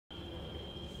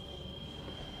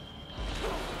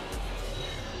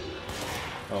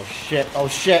Oh shit, oh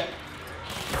shit!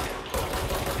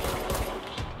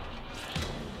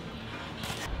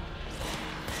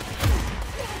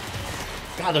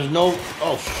 God, there's no...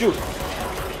 Oh shoot!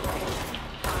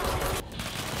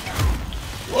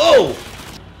 Whoa! It's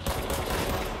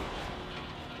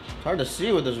hard to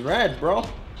see with this red, bro.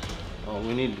 Oh,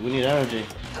 we need energy.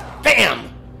 Bam!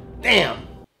 Damn!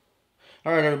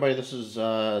 Alright everybody, this is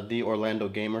the Orlando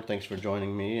Gamer. Thanks for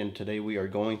joining me, and today we are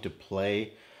going to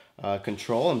play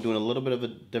Control. I'm doing a little bit of a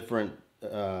different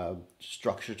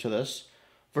structure to this.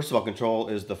 First of all, Control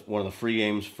is one of the free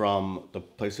games from the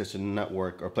PlayStation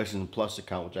Network, or PlayStation Plus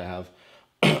account, which I have.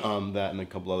 That and a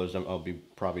couple others I'll be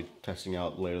probably testing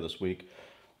out later this week.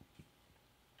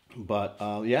 But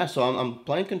yeah, so I'm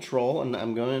playing Control, and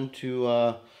I'm going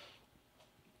to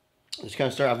just kind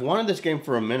of start. I've wanted this game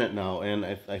for a minute now, and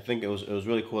I think it was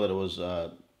really cool that it was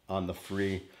on the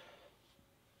free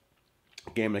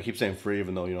game. And I keep saying free,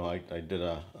 even though I did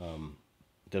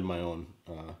my own.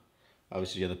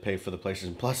 Obviously, you have to pay for the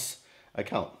PlayStation Plus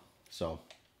account. So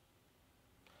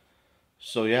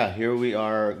yeah, here we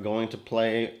are going to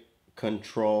play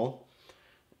Control,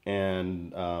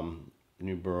 and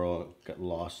new borough, got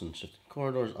lost in shifting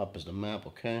corridors. Up is the map,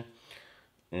 okay.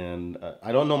 And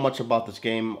I don't know much about this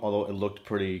game, although it looked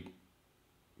pretty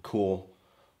cool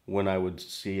when I would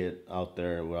see it out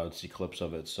there, when I would see clips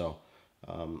of it. So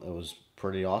it was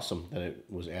pretty awesome that it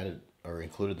was added or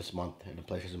included this month in the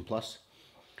PlayStation Plus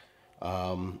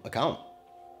account.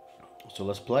 So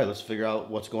let's play. Let's figure out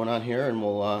what's going on here, and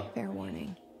we'll... Fair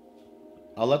warning.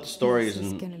 I'll let the stories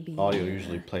and audio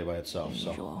usually play by itself.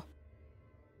 So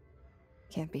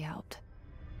can't be helped.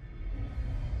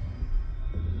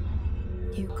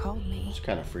 You called me. It's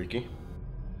kind of freaky.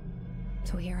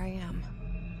 So here I am.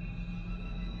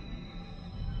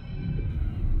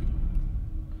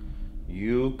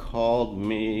 You called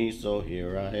me, so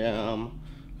here I am.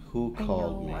 Who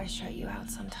called me? I shut you out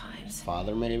sometimes.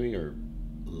 Father, maybe, or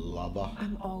lover?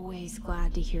 I'm always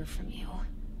glad to hear from you.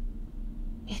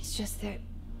 It's just that...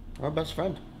 Our best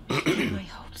friend. You get my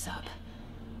hopes up.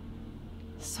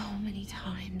 So many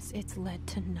times it's led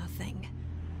to nothing.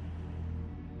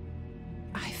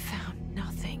 I found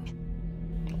nothing.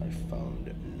 I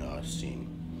found nothing.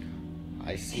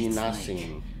 I see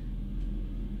nothing.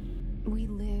 Like we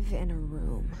live in a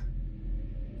room,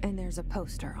 and there's a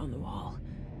poster on the wall.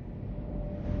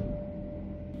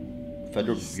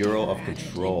 Federal Bureau of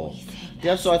Control.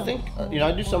 Yeah, so I think,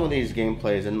 I do some of these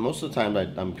gameplays, and most of the time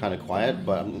I'm kind of quiet,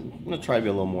 but I'm going to try to be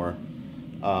a little more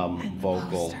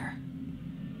vocal.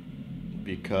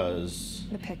 Because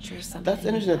the picture's something that's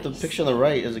interesting that the picture on the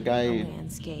right is a guy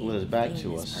landscape with his back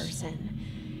to us. Person.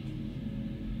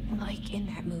 Like in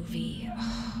that movie,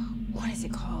 what is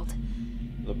it called?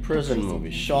 The prison movie,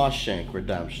 Shawshank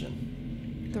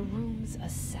Redemption. The room's a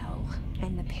cell,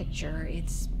 and the picture,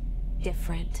 it's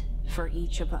different for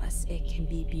each of us. It can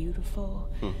be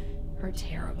beautiful or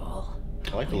terrible.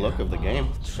 I like the look of the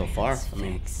game so far. I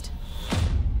mean,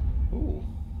 ooh.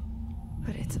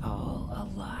 But it's all a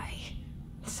lie.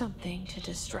 Something to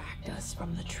distract us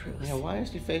from the truth. Yeah, why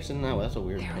is he facing that way? That's a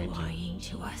weird painting. They're lying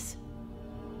to us.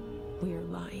 We're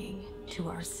lying to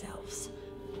ourselves.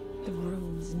 The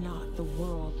room's not the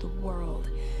world. The world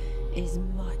is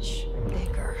much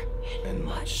bigger and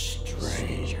much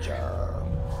stranger.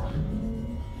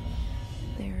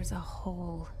 There's a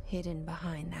hole hidden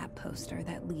behind that poster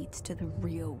that leads to the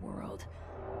real world.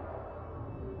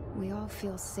 We all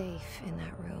feel safe in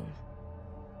that room.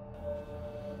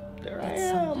 There I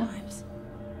am.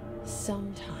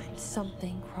 Sometimes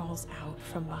something crawls out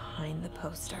from behind the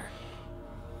poster.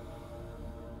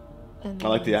 And I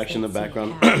like the action in the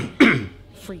background.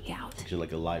 Freak out. It's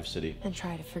like a live city. And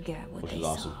try to forget what which they is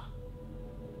awesome.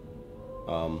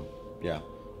 saw. Yeah.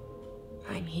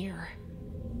 I'm here.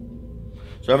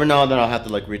 So every now and then I'll have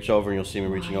to reach over, and you'll see me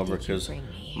reaching over because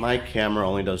my camera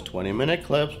only does 20-minute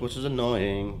clips, which is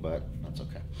annoying, but that's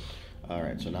okay. All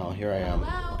right, so now here I am.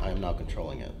 I am now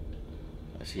controlling it.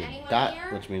 I see a dot,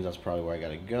 which means that's probably where I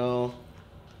gotta go.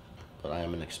 But I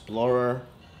am an explorer.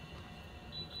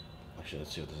 Actually,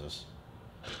 let's see what this is.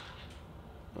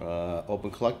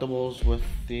 Open collectibles with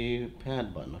the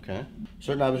pad button, okay.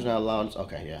 Certain objects not allowed.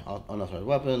 Okay, yeah. Unauthorized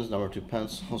weapons, number 2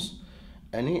 pencils.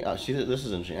 Any, see, this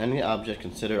is interesting. Any object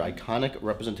considered iconic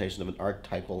representation of an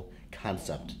archetypal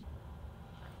concept.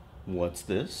 What's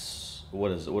this? What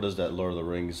is it? What is that Lord of the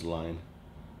Rings line?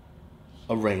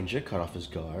 A ranger cut off his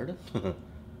guard.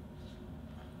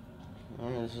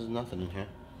 Alright, this is nothing in here.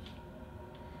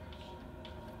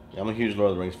 Yeah, I'm a huge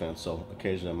Lord of the Rings fan, so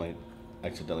occasionally I might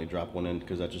accidentally drop one in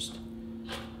because that's just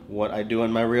what I do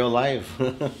in my real life.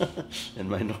 In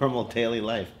my normal daily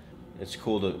life. it's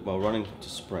cool to, well, running to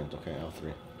sprint, okay,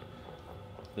 L3.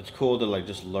 It's cool to like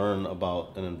just learn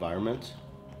about an environment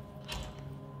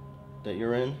that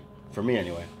you're in, for me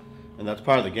anyway. And that's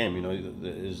part of the game, you know,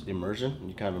 is immersion.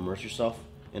 You kind of immerse yourself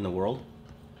in the world.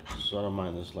 So I don't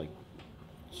mind this like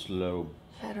slow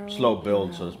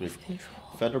build, so to speak.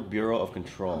 Federal Bureau of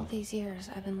Control. All these years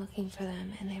I've been looking for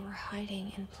them, and they were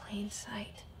hiding in plain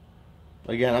sight.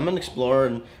 Again, I'm an explorer,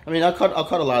 and I mean, I'll cut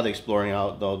a lot of the exploring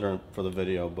out though for the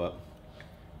video, but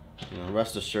you know,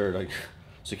 rest assured, like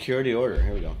security order.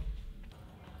 Here we go.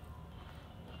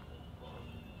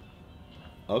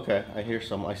 Okay, I hear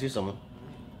someone. I see someone.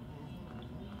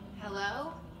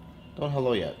 Hello? Don't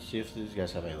hello yet. See if these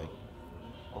guys have anything.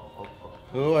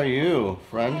 Who are you,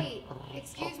 friend? Hey,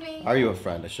 excuse me. Are you a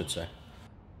friend, I should say.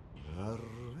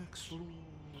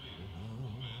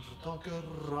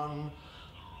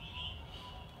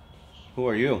 Who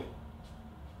are you?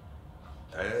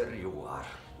 There you are.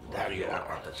 There you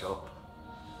are on the job.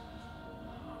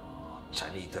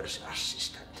 Janitor's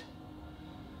assistant.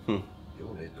 You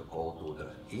need to go to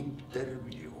the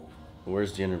interview.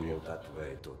 Where's the interview? That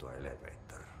way to the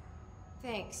elevator.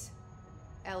 Thanks.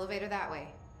 Elevator that way.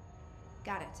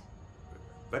 Got it.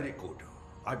 Very good.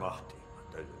 I'm Ahti,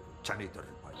 the janitor,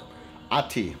 by the way.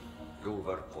 Ati. You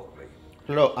work for me.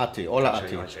 Hello, Ati. Hola, That's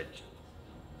Ati. why I sent you.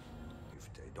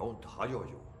 If they don't hire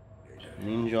you,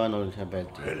 Ninja no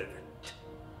Tabeti. relevant.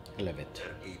 Elevate.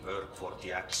 They work for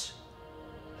the axe.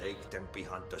 Take them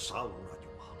behind the sauna,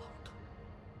 jumalauta.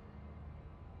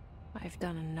 I've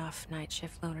done enough night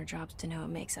shift loner jobs to know it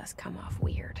makes us come off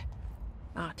weird.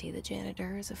 Ahti the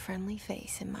janitor is a friendly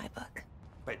face in my book.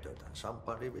 Better than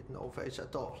somebody with no face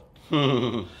at all.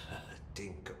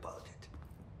 Think about it.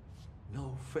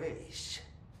 No face.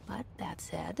 But that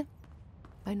said,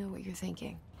 I know what you're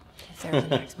thinking. If there's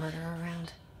an ex-murderer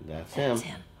around, That's that's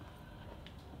him. him.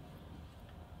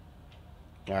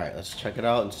 Alright, let's check it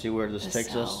out and see where this The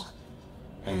takes us. cell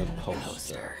And the the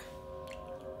poster.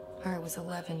 I was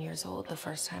 11 years old the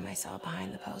first time I saw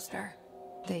behind the poster.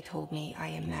 They told me I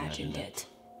imagined it.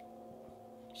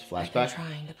 It's a I've been flashback?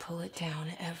 trying to pull it down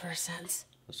ever since.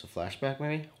 It's a flashback,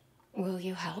 maybe? Will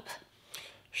you help?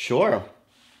 Sure.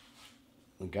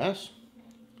 I guess.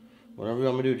 Whatever you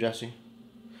want me to do, Jesse.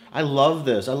 I love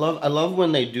this. I love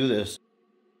when they do this.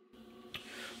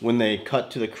 When they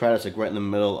cut to the credits, like right in the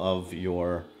middle of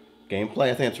your gameplay.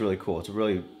 I think it's really cool. It's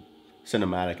really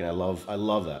cinematic, and I love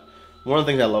that. One of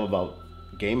the things I love about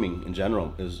gaming in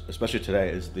general is, especially today,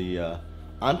 is the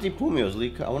Antti Puumio's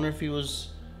leak. I wonder if he was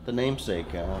the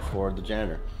namesake for the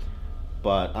janitor,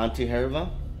 but Antti Herva.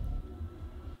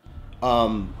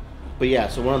 But yeah,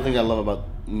 so one of the things I love about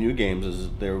new games is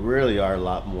they really are a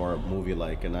lot more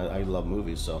movie-like, and I love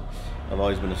movies, so I've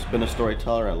always been a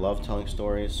storyteller. I love telling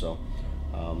stories, so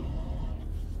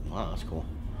wow, that's cool.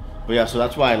 But yeah, so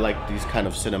that's why I like these kind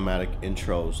of cinematic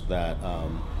intros that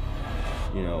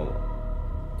you know,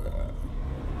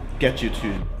 get you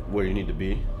to where you need to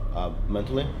be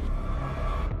mentally.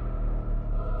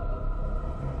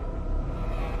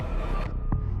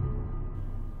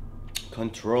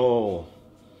 Control.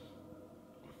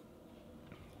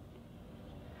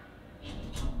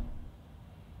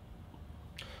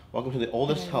 Welcome to the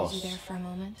oldest Did I house. lose you there for a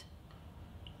moment?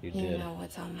 You You did. know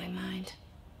what's on my mind.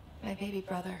 My baby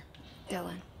brother,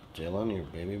 Dylan. Dylan, your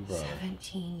baby brother.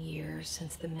 17 years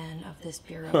since the men of this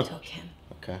bureau took him.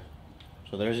 Okay.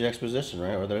 So there's the exposition,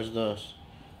 right? Or there's the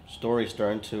story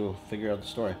starting to figure out the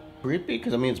story. Creepy?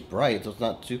 Because, I mean, it's bright, so it's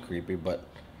not too creepy, but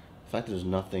the fact that there's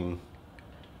nothing...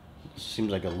 It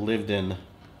seems like a lived-in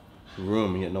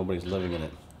room, yet nobody's living in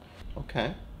it.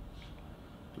 Okay.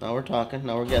 Now we're talking.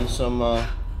 Now we're getting some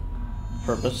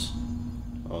purpose.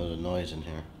 Oh, there's a noise in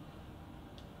here.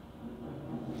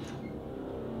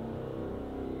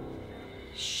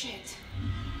 Shit.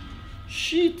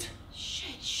 Shit!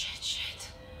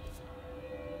 Shit.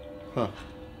 Huh.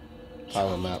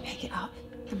 Pile of You map. pick it up?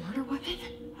 The murder weapon?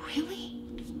 Really?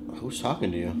 Who's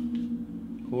talking to you?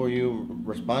 Who are you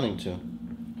responding to?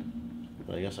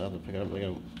 But I guess I have to pick it up.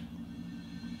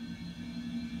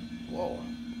 Whoa.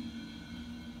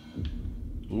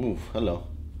 Ooh, hello.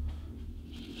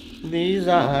 These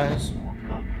eyes.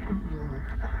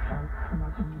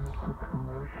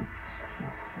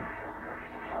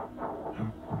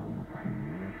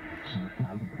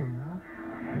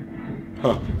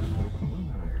 Huh.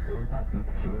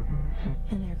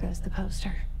 And there goes the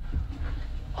poster.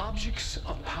 Objects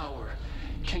of power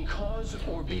can cause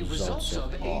or be results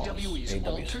of AWE's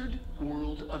altered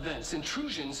world events,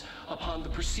 intrusions upon the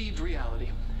perceived reality.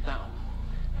 Now,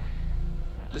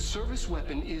 the service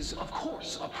weapon is, of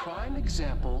course, a prime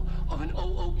example of an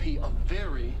OOP, a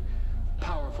very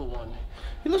powerful one.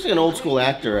 He looks like an old school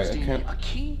actor. I Steve, can't a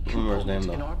key remember his name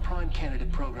component in though. our prime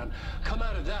candidate program. Come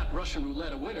out of that Russian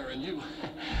roulette a winner, and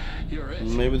you're it.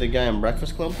 Maybe the guy in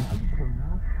Breakfast Club?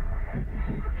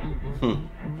 Look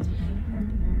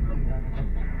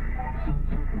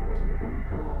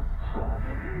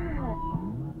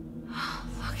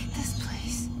at this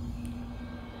place.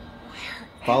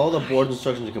 Follow the board's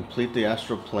instructions to complete the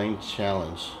astral plane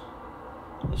challenge.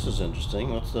 This is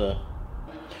interesting. What's the...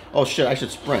 Oh shit, I should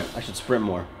sprint. I should sprint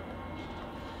more.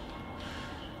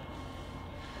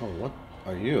 Oh, what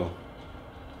are you?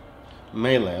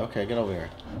 Melee. Okay, get over here.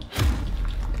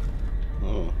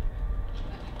 Oh.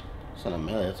 It's not a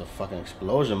melee, it's a fucking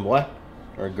explosion, boy.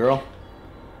 Or a girl.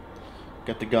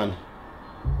 Get the gun.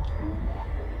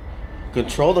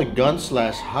 Control the gun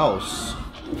 / house.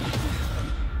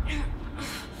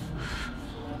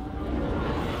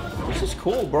 This is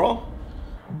cool, bro.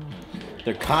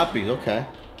 They're copies, okay.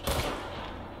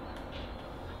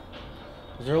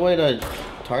 Is there a way to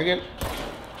target?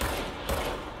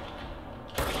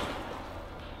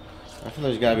 I feel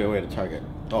there's gotta be a way to target.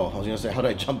 Oh, I was gonna say, how do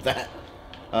I jump that?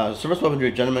 Service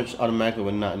weaponry generates automatically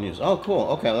when not in use. Oh, cool.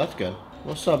 Okay, well, that's good.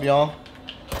 What's up, y'all?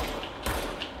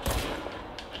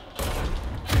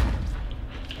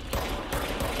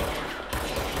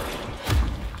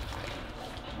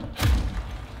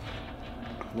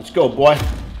 Let's go, boy.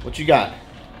 What you got?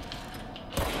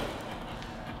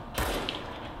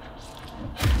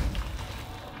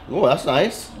 Oh, that's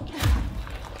nice.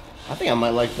 I think I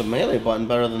might like the melee button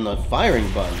better than the firing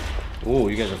button. Oh,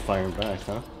 you guys are firing back,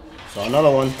 huh? So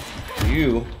another one.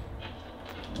 You.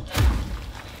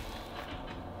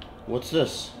 What's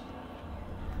this?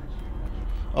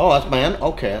 Oh, that's my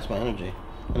okay, that's my energy.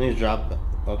 I need to drop it.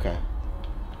 Okay.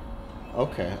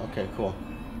 Okay, okay, cool.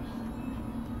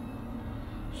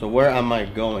 So where am I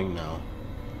going now?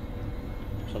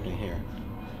 Something here.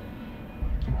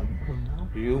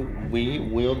 We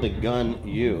wield the gun,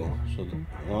 you. So,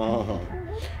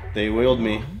 they wield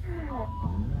me.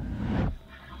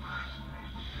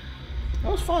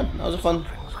 That was fun. That was a fun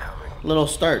little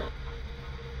start.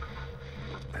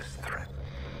 This threat.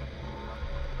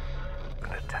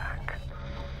 An attack.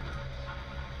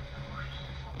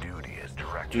 Duty as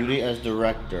director. Duty as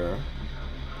director.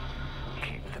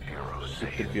 Keep the Bureau safe.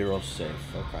 Keep the Bureau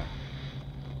safe. Okay.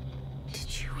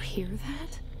 Did you hear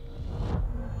that?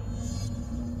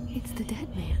 It's the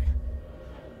dead man.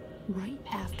 Right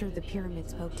after the pyramid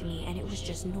spoke to me, and it was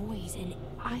just noise, and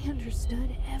I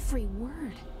understood every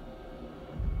word.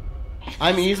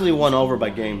 I'm easily won over by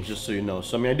games, just so you know.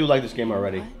 So, I mean, I do like this game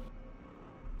already.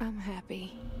 I'm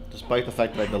happy. Despite the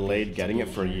fact that I delayed getting it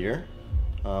for a year.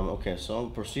 Okay, so I'll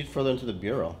proceed further into the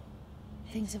Bureau.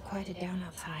 Things have quieted down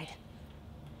outside.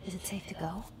 Is it safe to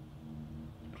go?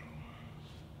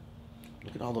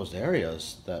 Look at all those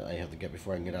areas that I have to get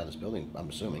before I can get out of this building, I'm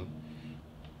assuming.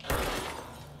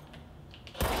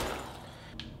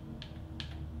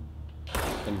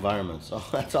 Environments. Oh,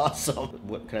 that's awesome.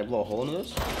 What, can I blow a hole into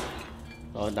this?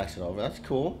 Oh, it knocks it over. That's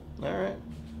cool. Alright.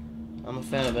 I'm a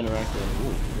fan of interactive.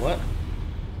 Ooh, what?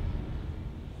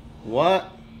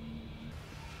 What?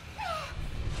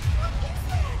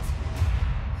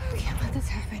 You can't let this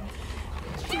happen.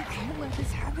 You can't let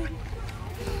this happen.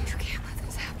 You can't let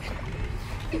this happen.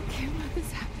 You can't let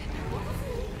this happen.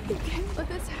 You can't let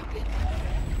this happen.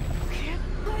 You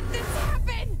can't let this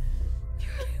happen.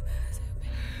 You can't let this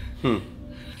happen.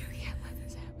 You can't let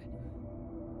this happen.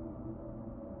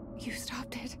 You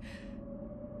stopped it.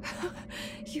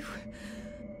 You.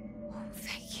 Oh,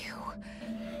 thank you.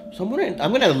 So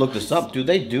I'm gonna look this up. Do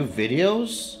they do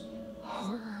videos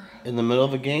Horror. in the middle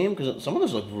of a game? Because some of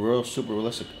those look real super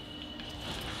realistic.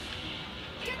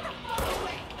 Get the fuck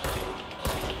away.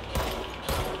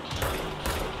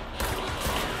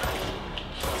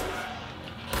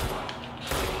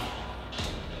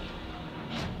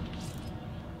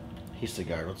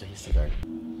 Histagard. What's a Histagard?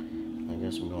 I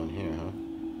guess I'm going here, huh?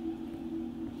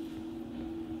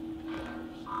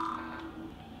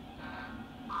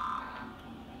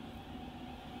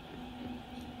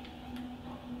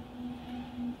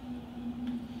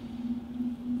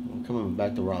 I'm coming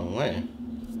back the wrong way.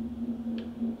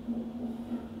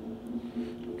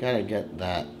 Gotta get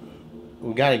that.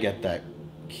 We gotta get that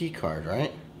key card,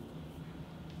 right?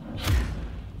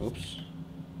 Oops.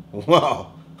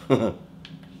 Wow.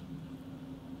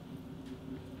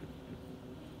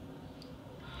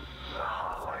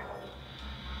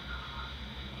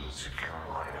 Secure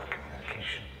line of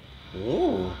communication.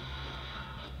 Ooh.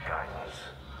 Guidance.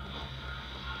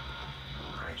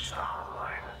 Reach the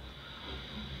hotline.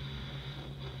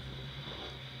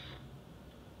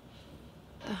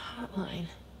 The hotline,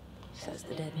 says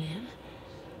the dead man.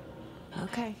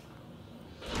 Okay.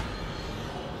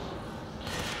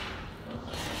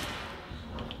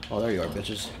 Oh, there you are,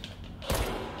 bitches.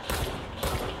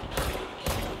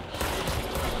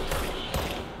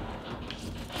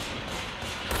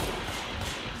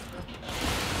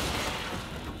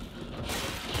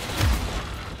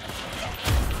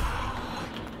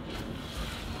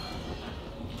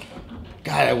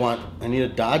 God, I need a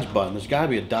dodge button. There's gotta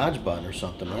be a dodge button or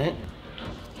something, right?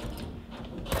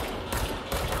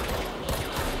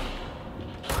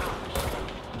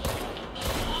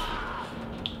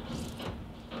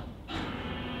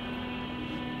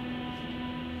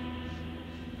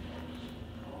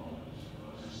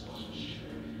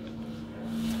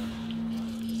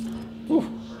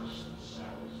 Whew.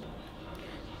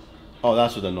 Oh,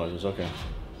 that's what the noise is, okay.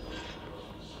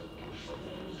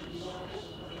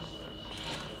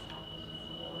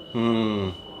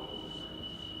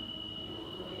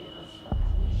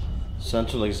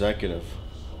 Central Executive.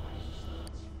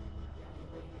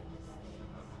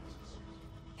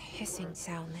 The hissing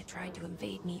sound that tried to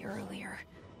invade me earlier.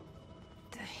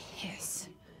 The hiss.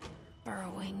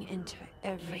 Burrowing into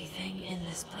everything in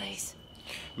this place.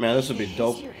 Man, this would be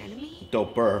dope. Is your enemy?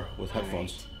 Doper with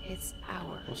headphones. Right. It's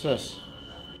ours. What's this?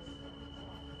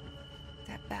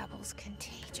 That babble's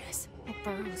contagious. It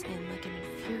burrows in like an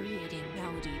infuriating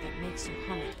melody that makes you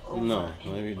hum it over No,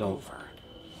 and maybe don't. over.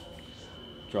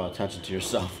 Draw attention to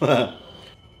yourself. Oh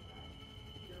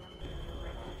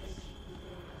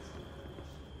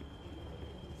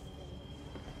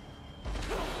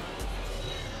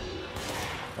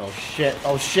shit,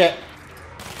 oh shit!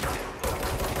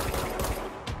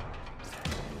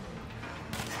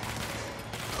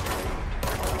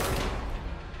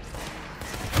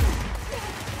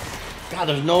 God,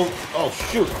 there's no... Oh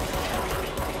shoot!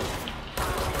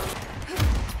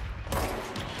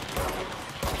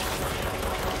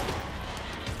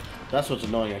 That's what's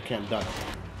annoying, I can't duck.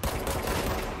 It's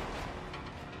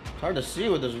hard to see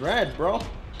with this red, bro.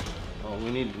 Oh,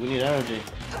 we need energy.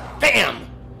 Bam!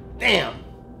 Damn!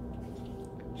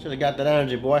 Should've got that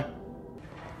energy, boy.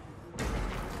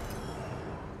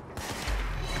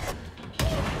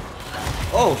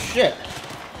 Oh shit!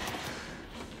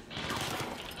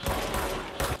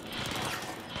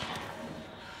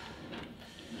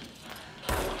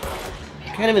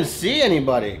 Can't even see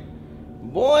anybody.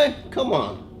 Boy, come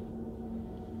on.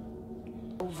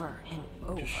 Over and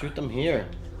over. Just shoot them here.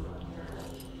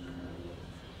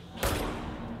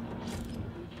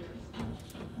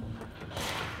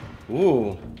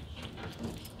 Ooh.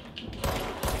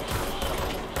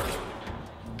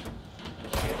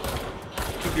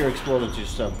 Keep your explosions to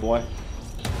yourself, boy.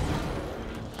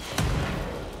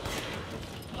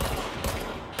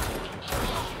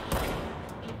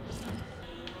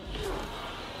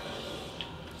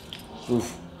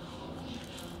 Oof.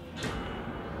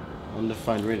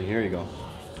 Undefined reading. Here you go.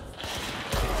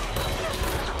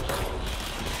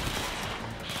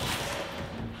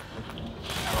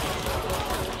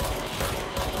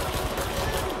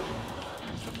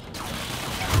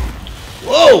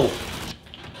 Whoa!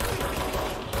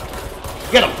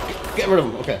 Get him! Get rid of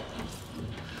him. Okay.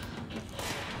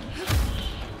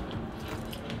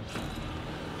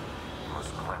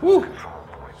 Woo!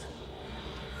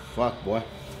 Fuck, boy.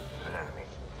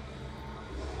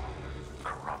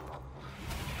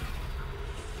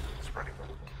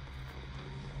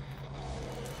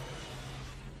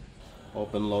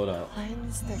 Open loadout.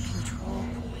 Cleanse the control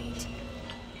point.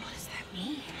 What does that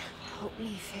mean? Help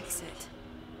me fix it.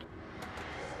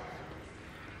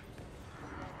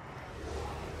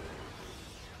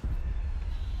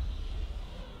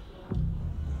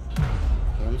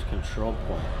 Cleanse control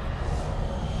point.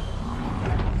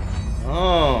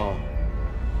 Oh.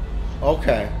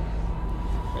 Okay.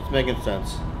 It's making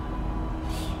sense.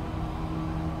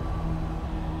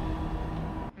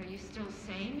 Are you still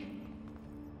sane?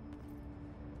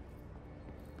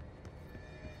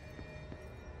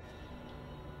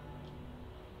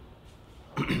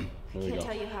 There we Can't go.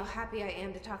 tell you how happy I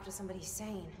am to talk to somebody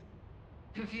sane.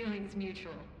 The feeling's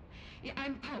mutual. Yeah,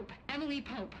 I'm Pope, Emily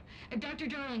Pope, Dr.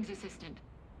 Darling's assistant.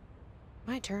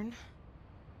 My turn.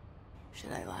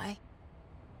 Should I lie?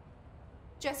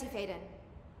 Jesse Faden.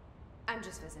 I'm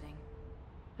just visiting.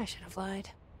 I should have lied.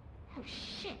 Oh,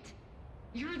 shit.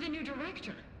 You're the new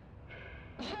director.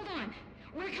 Hold on.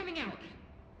 We're coming out.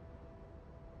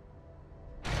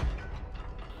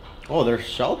 Oh, they're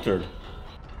sheltered.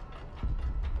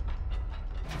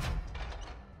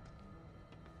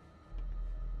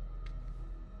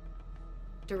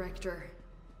 Director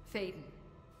Faden.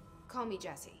 Call me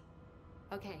Jesse.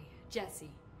 Okay,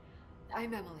 Jesse.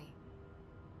 I'm Emily.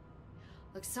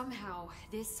 Like, somehow,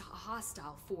 this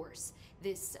hostile force,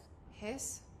 this...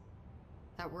 Hiss?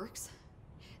 That works?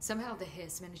 Somehow the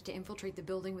hiss managed to infiltrate the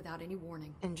building without any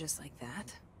warning. And just like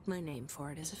that, my name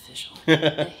for it is official.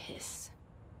 The hiss.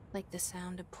 Like the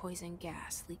sound of poison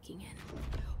gas leaking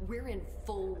in. We're in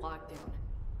full lockdown.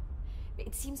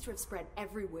 It seems to have spread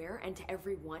everywhere and to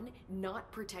everyone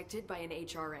not protected by an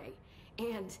HRA.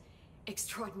 And,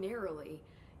 extraordinarily,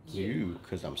 You,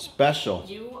 because I'm special.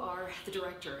 you are the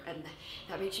director, and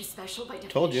that makes you special by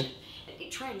definition. Told you.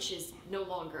 Trench is no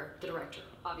longer the director,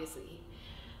 obviously.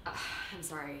 I'm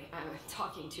sorry, I'm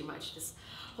talking too much. This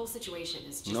whole situation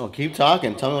is just... No, keep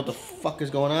talking. Tell me what the fuck is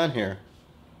going on here.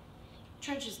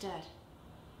 Trench is dead.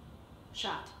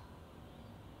 Shot.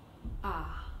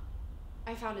 Ah.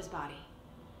 I found his body.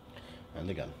 And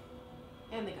the gun.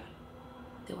 And the gun.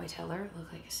 Do I tell her it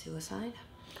looked like a suicide?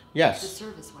 The Yes.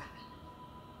 service weapon.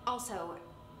 Also,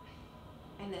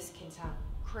 and this can sound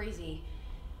crazy,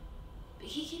 but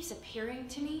he keeps appearing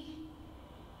to me,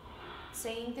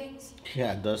 saying things.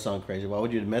 Yeah, it does sound crazy. Why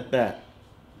would you admit that?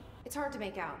 It's hard to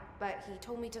make out, but he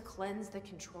told me to cleanse the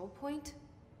control point,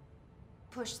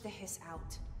 push the hiss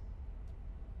out.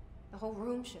 The whole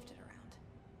room shifted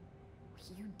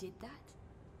around. You did that?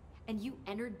 And you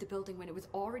entered the building when it was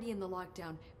already in the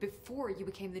lockdown before you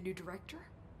became the new director?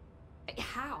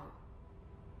 How?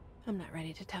 I'm not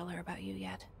ready to tell her about you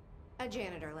yet. A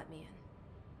janitor let me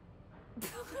in.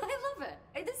 I love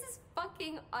it. This is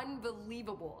fucking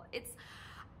unbelievable.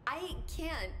 I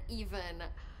can't even...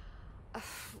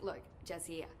 Look,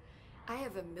 Jesse, I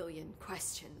have a million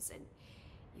questions, and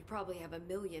you probably have a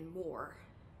million more.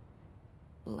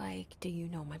 Like, do you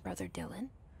know my brother Dylan?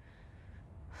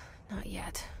 Not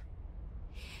yet.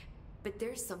 But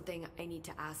there's something I need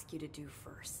to ask you to do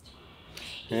first.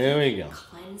 Here we If you go.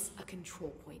 cleanse a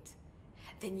control point,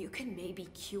 then you can maybe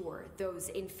cure those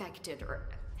infected or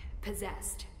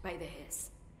possessed by the hiss.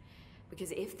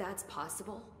 Because if that's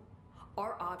possible,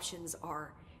 our options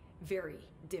are very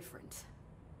different.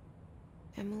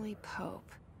 Emily Pope.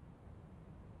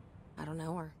 I don't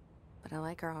know her, but I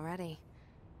like her already.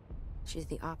 She's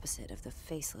the opposite of the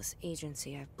faceless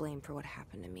agency I've blamed for what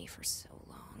happened to me for so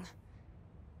long.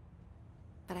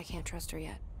 But I can't trust her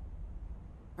yet.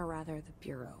 Or rather, the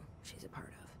bureau she's a part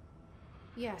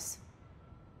of. Yes.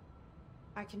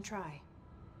 I can try.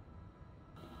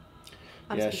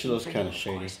 I'm Yeah, she speaking looks for kind you, of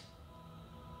shady. course.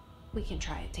 We can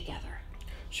try it together.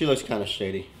 She looks kind of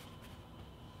shady.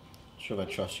 Sure if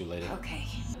I trust you later. Okay.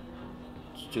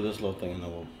 Let's do this little thing and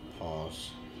then we'll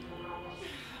pause.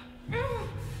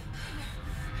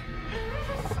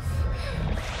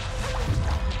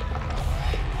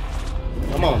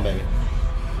 Come on, baby.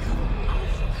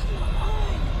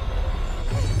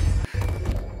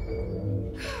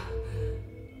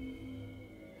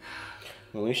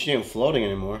 At least she ain't floating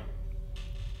anymore.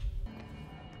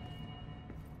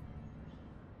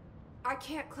 I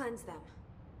can't cleanse them.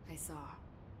 I saw.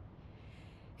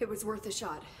 It was worth a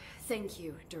shot. Thank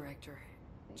you, Director.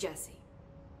 Jesse.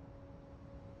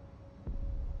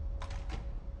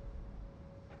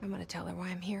 I'm gonna tell her why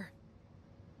I'm here.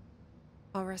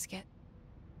 I'll risk it.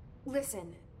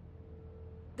 Listen.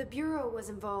 The Bureau was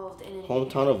involved in an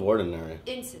Hometown of Ordinary.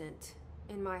 incident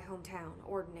in my hometown,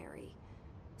 Ordinary,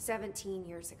 17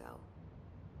 years ago.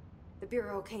 The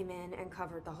Bureau came in and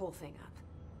covered the whole thing up.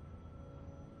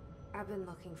 I've been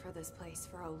looking for this place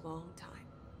for a long time.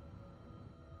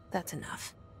 That's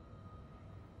enough.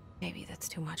 Maybe that's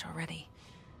too much already.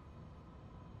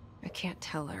 I can't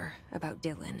tell her about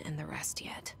Dylan and the rest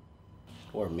yet.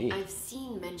 Or me. I've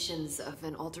seen mentions of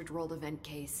an Altered World event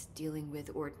case dealing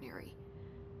with Ordinary.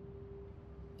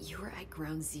 You were at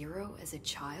Ground Zero as a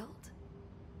child?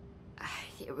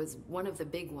 It was one of the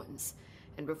big ones,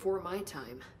 and before my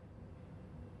time.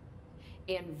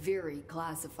 And very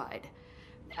classified.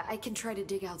 I can try to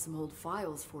dig out some old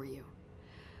files for you.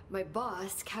 My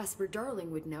boss, Casper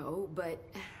Darling, would know, but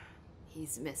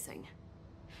he's missing.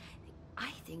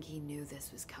 I think he knew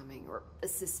this was coming, or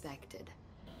suspected.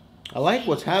 I like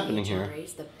what's happening here.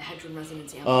 HRAs, the Hedron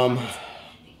Resonance Amplifiers,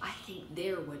 I think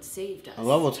they're what saved us. I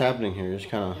love what's happening here. Just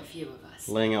kind A few of us.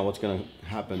 of laying out what's gonna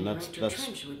happen. And That's Director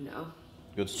Trench would know.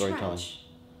 good storytelling. Trench,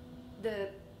 the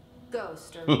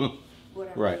ghost, or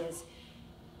whatever Right. it is,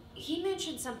 he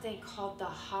mentioned something called the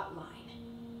hotline.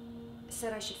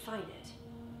 Said I should find it.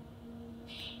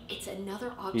 It's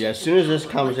another object. Yeah, as soon as this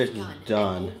of power, conversation's like a gun,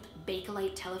 done. an old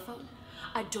Bakelite telephone,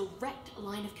 a direct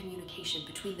line of communication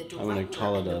between the director I'm gonna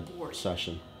call it and the a board.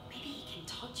 session. Maybe he can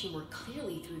talk to you more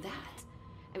clearly through that.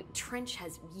 I mean, Trench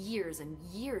has years and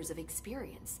years of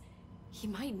experience. He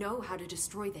might know how to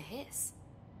destroy the hiss.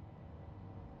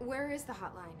 Where is the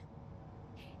hotline?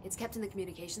 It's kept in the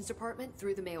communications department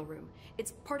through the mailroom.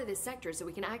 It's part of this sector, so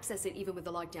we can access it even with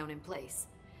the lockdown in place.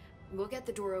 We'll get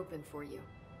the door open for you.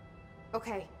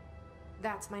 Okay,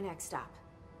 that's my next stop.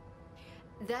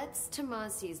 That's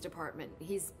Tomasi's department.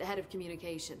 He's the head of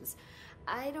communications.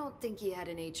 I don't think he had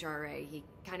an HRA. He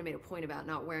kind of made a point about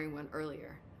not wearing one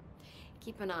earlier.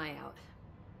 Keep an eye out.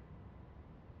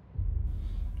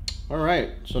 All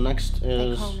right, so next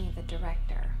is... They call me the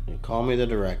director. You call me the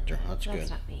director. That's That's good.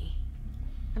 not me.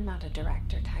 I'm not a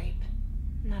director type.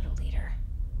 I'm not a leader.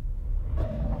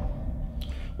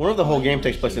 What if the whole game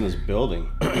takes place in this building?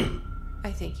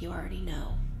 I think you already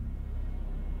know.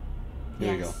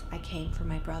 Here you go. Yes, I came for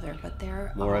my brother, but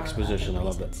there More are exposition, other I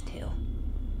love it. reasons too.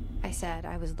 I said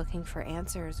I was looking for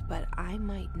answers, but I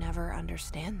might never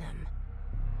understand them.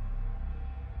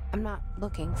 I'm not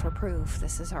looking for proof.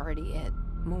 This is already it.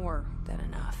 More than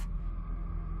enough.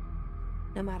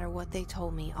 No matter what they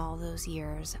told me all those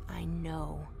years, I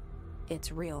know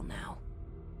it's real now.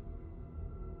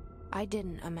 I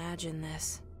didn't imagine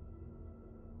this.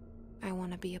 I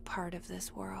want to be a part of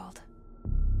this world.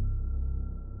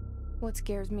 What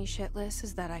scares me shitless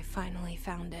is that I finally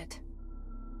found it.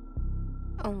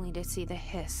 Only to see the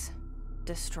hiss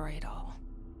destroy it all.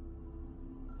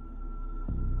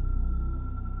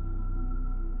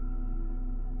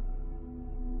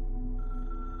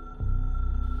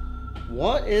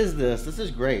 What is this? This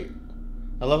is great.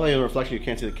 I love how you reflection you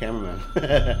can't see the cameraman.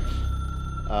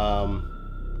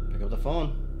 Pick up the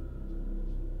phone.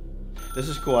 This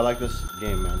is cool. I like this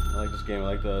game, man. I like this game. I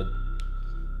like the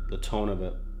tone of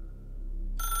it.